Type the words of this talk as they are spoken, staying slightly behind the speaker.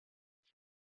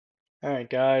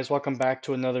Alright guys, welcome back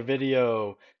to another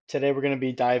video. Today we're going to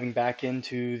be diving back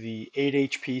into the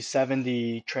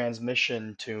 8HP70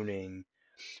 transmission tuning.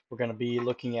 We're going to be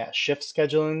looking at shift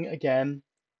scheduling again,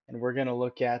 and we're going to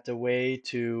look at the way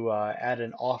to add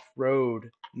an off-road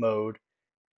mode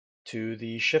to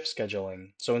the shift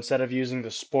scheduling. So instead of using the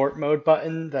sport mode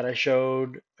button that I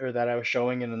showed or that I was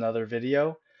showing in another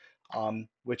video,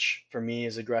 which for me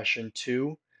is aggression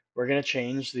 2, we're going to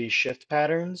change the shift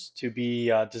patterns to be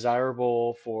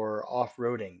desirable for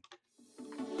off-roading.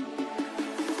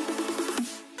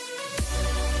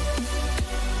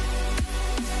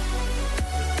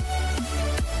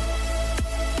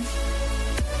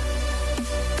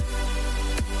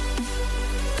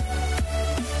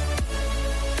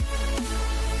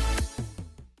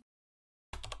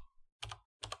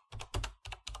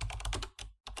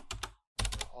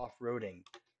 Off-roading.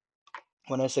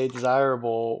 When I say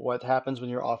desirable, what happens when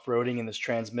you're off-roading in this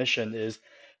transmission is,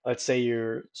 let's say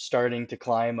you're starting to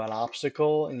climb an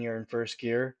obstacle and you're in first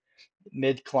gear.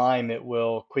 Mid-climb, it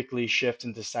will quickly shift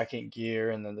into second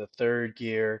gear and then the third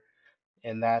gear,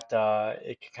 and that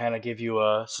it can kind of give you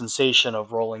a sensation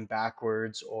of rolling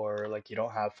backwards or like you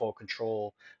don't have full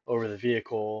control over the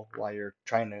vehicle while you're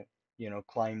trying to,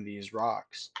 climb these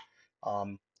rocks.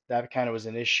 Um, that kind of was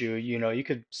an issue. You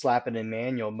could slap it in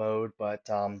manual mode, but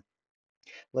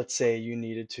let's say you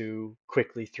needed to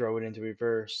quickly throw it into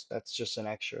reverse. That's just an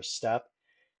extra step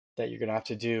that you're going to have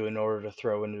to do in order to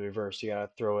throw into reverse. You got to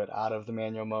throw it out of the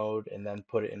manual mode and then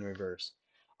put it in reverse.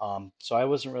 So I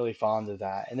wasn't really fond of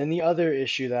that. And then the other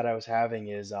issue that I was having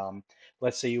is,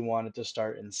 let's say you wanted to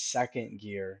start in second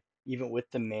gear, even with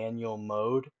the manual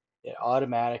mode, it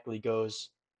automatically goes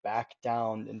back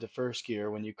down into first gear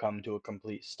when you come to a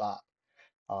complete stop,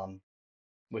 um,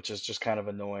 which is just kind of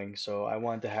annoying. So I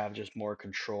wanted to have just more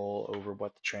control over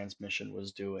what the transmission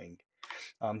was doing.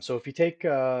 So if you take,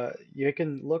 you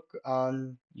can look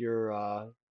on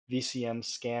your VCM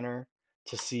scanner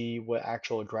to see what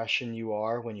actual aggression you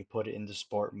are when you put it into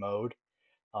sport mode.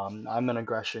 I'm an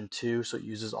aggression 2, so it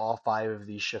uses all 5 of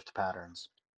these shift patterns.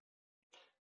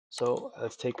 So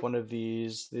let's take one of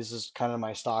these. This is kind of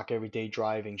my stock everyday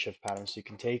driving shift pattern. So you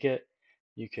can take it,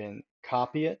 you can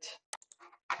copy it,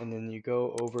 and then you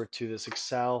go over to this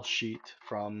Excel sheet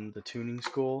from the tuning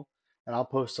school, and I'll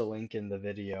post a link in the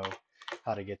video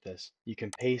how to get this. You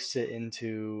can paste it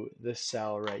into this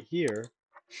cell right here,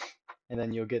 and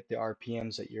then you'll get the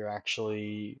RPMs that you're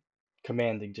actually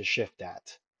commanding to shift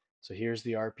at. So here's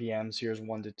the RPMs, here's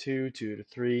 1 to 2, 2 to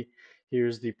 3,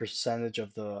 here's the percentage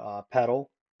of the pedal,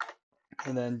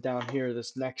 and then down here,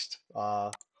 this next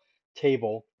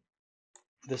table,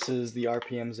 this is the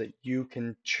RPMs that you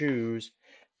can choose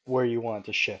where you want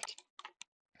to shift.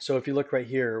 So if you look right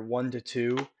here, 1 to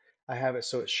 2, I have it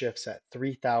so it shifts at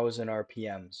 3,000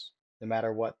 RPMs, no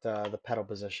matter what the pedal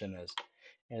position is.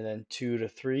 And then 2 to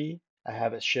 3, I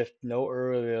have it shift no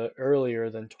earlier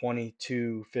than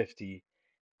 2250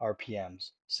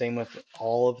 RPMs. Same with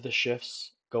all of the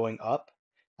shifts going up.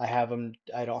 I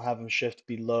don't have them shift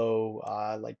below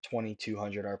like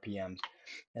 2200 RPMs.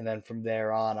 And then from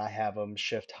there on, I have them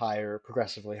shift higher,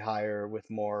 progressively higher with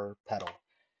more pedal.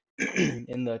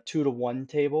 In the 2 to 1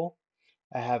 table,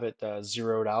 I have it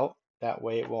zeroed out. That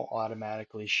way it won't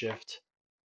automatically shift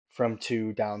from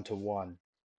 2 down to 1.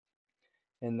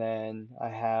 And then I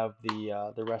have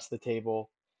the rest of the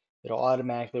table. It'll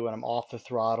automatically, when I'm off the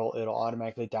throttle, it'll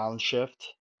automatically downshift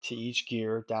to each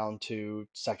gear down to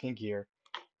second gear.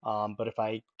 But if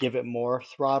I give it more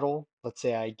throttle, let's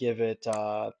say I give it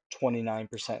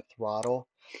 29% throttle,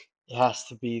 the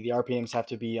RPMs have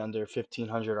to be under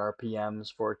 1500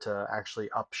 RPMs for it to actually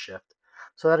upshift.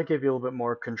 So that'll give you a little bit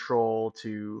more control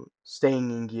to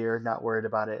staying in gear, not worried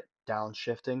about it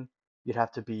downshifting. The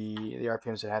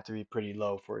RPMs would have to be pretty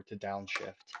low for it to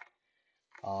downshift.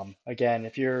 Again,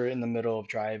 if you're in the middle of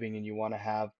driving and you want to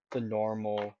have the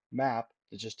normal map,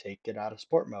 to just take it out of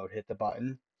sport mode, hit the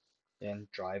button, and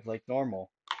drive like normal.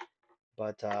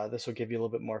 But this will give you a little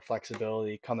bit more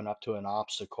flexibility coming up to an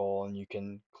obstacle, and you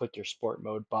can click your sport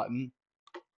mode button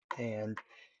and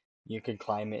you can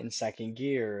climb it in second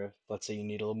gear if, let's say, you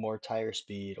need a little more tire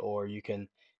speed, or you can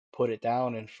put it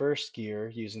down in first gear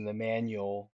using the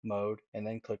manual mode and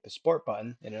then click the sport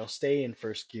button and it'll stay in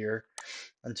first gear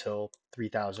until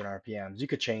 3000 RPMs. You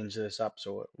could change this up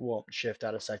so it won't shift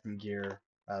out of second gear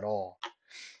at all.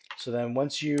 So then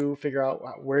once you figure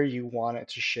out where you want it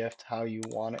to shift, how you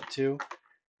want it to,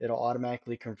 it'll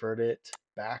automatically convert it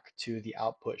back to the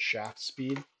output shaft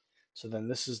speed. So then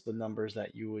this is the numbers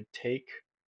that you would take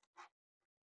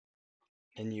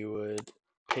and you would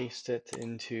paste it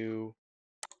into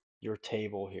your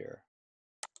table here.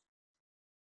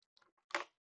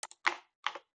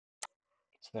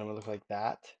 then it will look like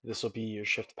that. This will be your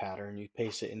shift pattern. You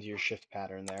paste it into your shift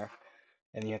pattern there.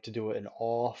 And you have to do it in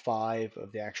all 5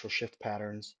 of the actual shift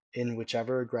patterns in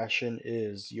whichever aggression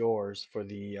is yours for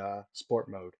the sport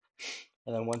mode.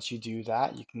 And then once you do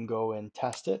that, you can go and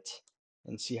test it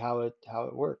and see how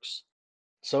it works.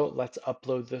 So let's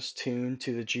upload this tune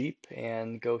to the Jeep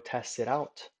and go test it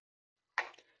out.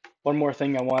 One more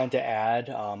thing I wanted to add,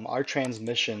 our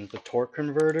transmission, the torque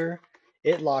converter,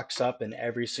 it locks up in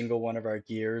every single one of our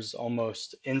gears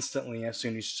almost instantly as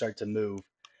soon as you start to move.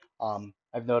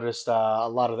 I've noticed a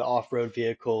lot of the off-road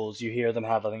vehicles, you hear them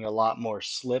having a lot more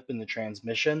slip in the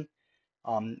transmission.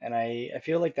 And I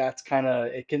feel like that's kind of,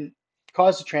 it can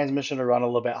cause the transmission to run a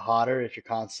little bit hotter if you're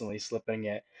constantly slipping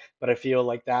it. But I feel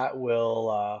like that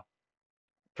will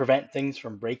prevent things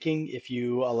from breaking if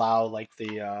you allow like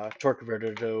the torque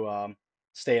converter to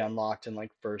stay unlocked in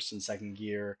like first and second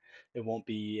gear. It won't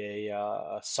be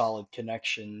a solid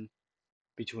connection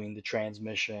between the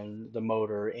transmission, the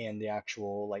motor, and the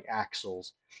actual like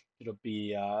axles. It'll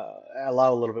be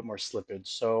allow a little bit more slippage.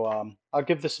 So I'll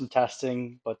give this some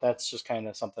testing, but that's just kind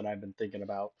of something I've been thinking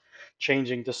about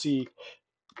changing to see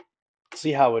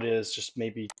how it is. Just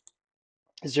maybe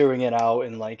zeroing it out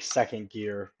in like second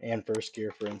gear and first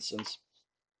gear, for instance.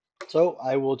 So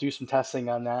I will do some testing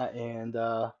on that and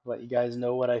let you guys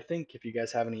know what I think. If you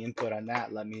guys have any input on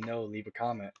that, let me know. Leave a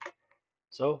comment.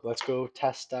 So let's go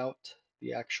test out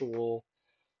the actual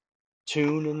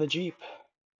tune in the Jeep.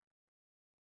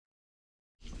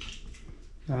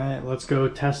 All right, let's go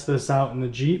test this out in the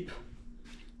Jeep.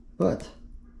 But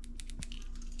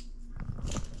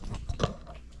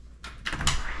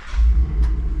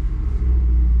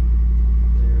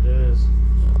there it is.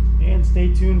 And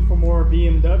stay tuned for more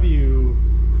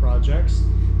BMW projects.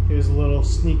 Here's a little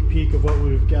sneak peek of what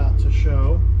we've got to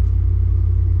show.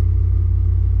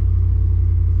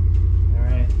 All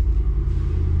right.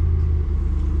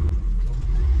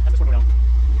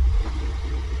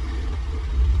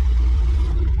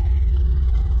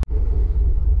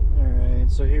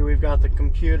 So here we've got the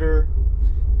computer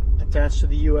attached to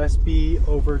the USB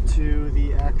over to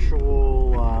the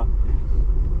actual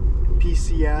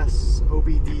PCS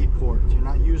OBD port. You're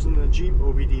not using the Jeep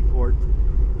OBD port,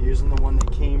 you're using the one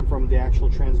that came from the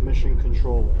actual transmission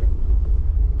controller.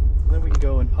 And then we can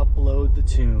go and upload the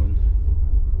tune.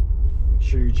 Make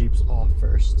sure your Jeep's off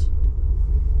first.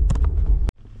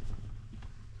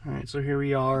 Alright, so here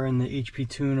we are in the HP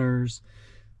Tuners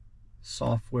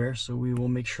software, so we will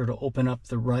make sure to open up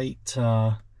the right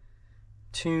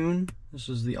tune. This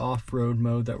is the off-road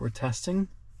mode that we're testing.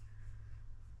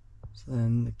 So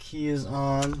then the key is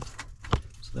on,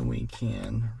 so then we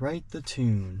can write the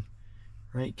tune,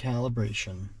 right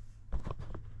calibration.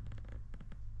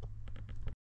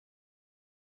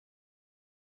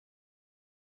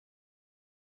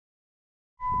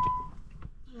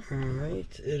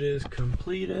 Alright, it is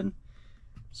completed,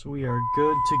 so we are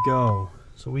good to go.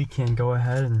 So we can go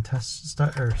ahead and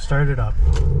start it up.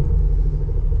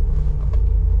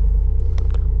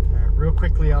 Alright, real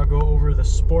quickly I'll go over the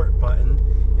sport button,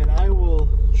 and I will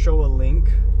show a link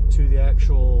to the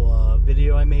actual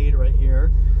video I made right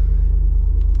here.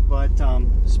 But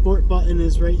sport button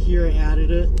is right here. I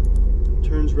added it.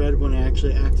 Turns red when I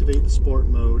actually activate the sport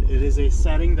mode. It is a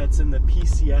setting that's in the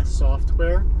PCS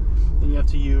software, and you have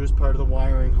to use part of the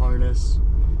wiring harness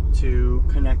to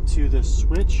connect to the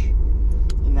switch.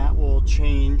 And that will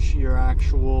change your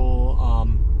actual,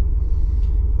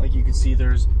 like you can see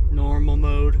there's normal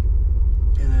mode,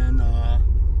 and then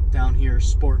down here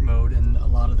sport mode, and a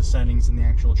lot of the settings in the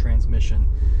actual transmission.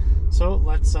 So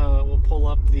let's, we'll pull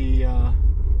up the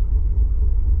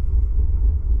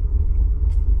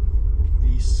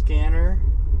scanner,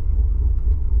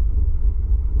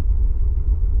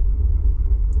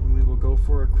 and we will go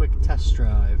for a quick test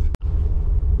drive.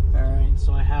 Alright,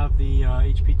 so I have the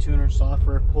HP Tuner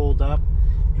software pulled up,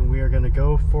 and we are going to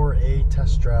go for a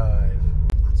test drive.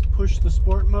 Let's push the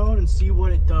sport mode and see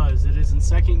what it does. It is in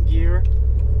second gear,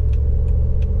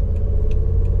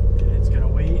 and it's going to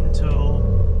wait until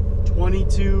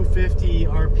 2250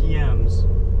 RPMs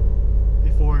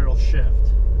before it'll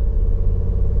shift,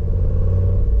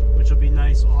 which will be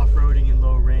nice off-roading in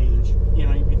low range. You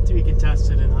know, we can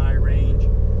test it in high range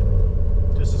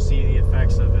just to see the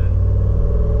effects of it.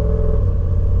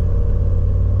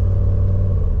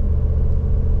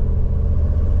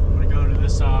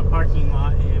 This parking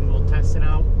lot, and we'll test it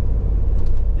out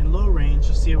in low range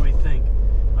to see what we think.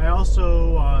 I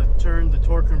also turned the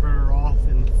torque converter off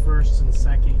in first and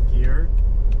second gear,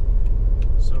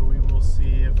 so we will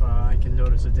see if I can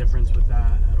notice a difference with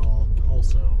that at all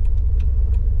also.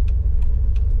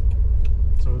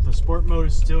 So the sport mode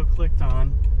is still clicked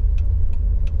on.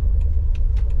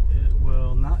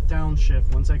 not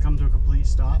downshift, once I come to a complete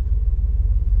stop,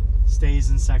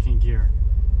 stays in second gear.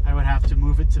 I would have to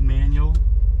move it to manual,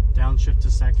 downshift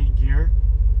to second gear,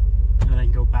 and then I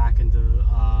can go back into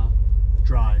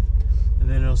drive. And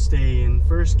then it'll stay in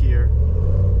first gear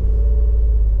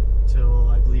till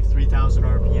I believe 3,000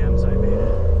 RPMs I made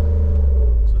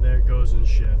it. So there it goes and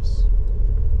shifts.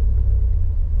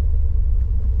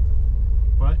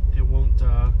 But it won't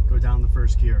go down the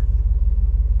first gear.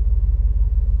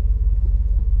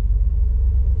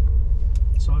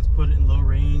 So let's put it in low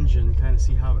range and kind of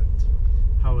see how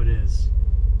it is.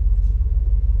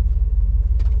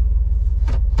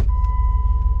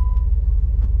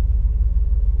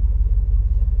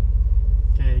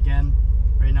 Okay, again,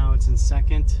 right now it's in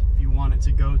second. If you want it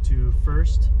to go to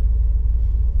first,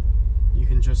 you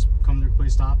can just come to a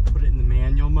complete stop, put it in the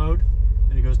manual mode,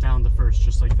 and it goes down to first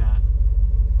just like that.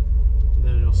 And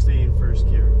then it'll stay in first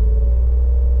gear.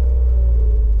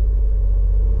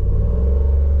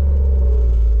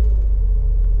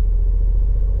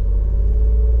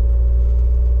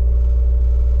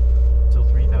 Till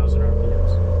 3,000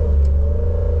 RPMs.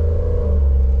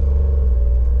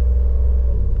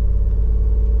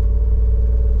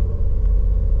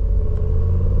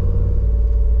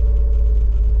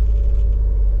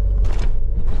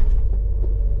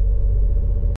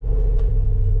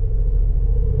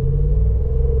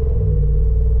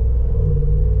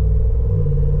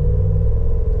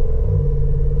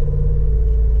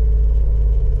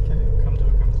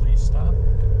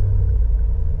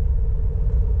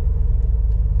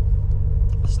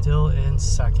 Still in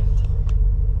second.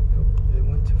 Oh, it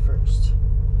went to first.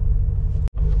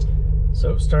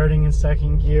 So starting in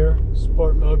second gear,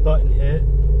 sport mode button hit.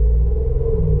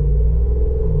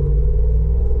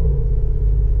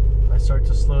 If I start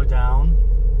to slow down,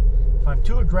 if I'm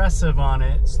too aggressive on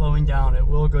it, slowing down, it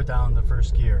will go down to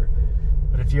first gear.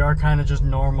 But if you are kind of just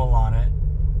normal on it,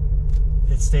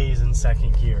 it stays in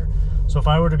second gear. So if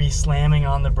I were to be slamming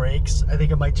on the brakes, I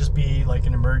think it might just be like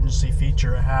an emergency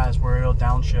feature it has where it'll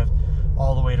downshift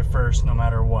all the way to first no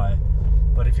matter what.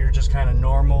 But if you're just kind of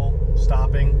normal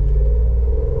stopping,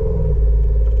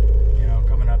 you know,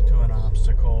 coming up to an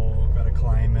obstacle, gotta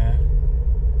climb it,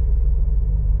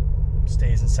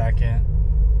 stays in second,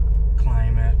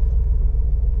 climb it,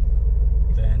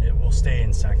 then it will stay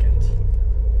in second.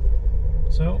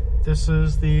 So this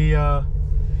is the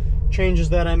changes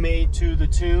that I made to the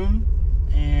tune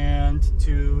and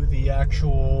to the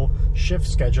actual shift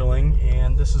scheduling,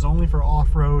 and this is only for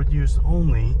off-road use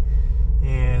only,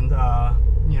 and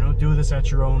you know, do this at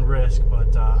your own risk,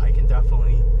 but I can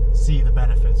definitely see the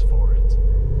benefits for it.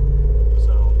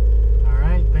 So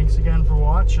alright, thanks again for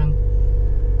watching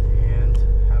and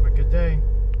have a good day.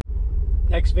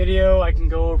 Next video I can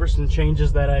go over some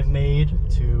changes that I've made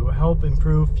to help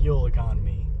improve fuel economy.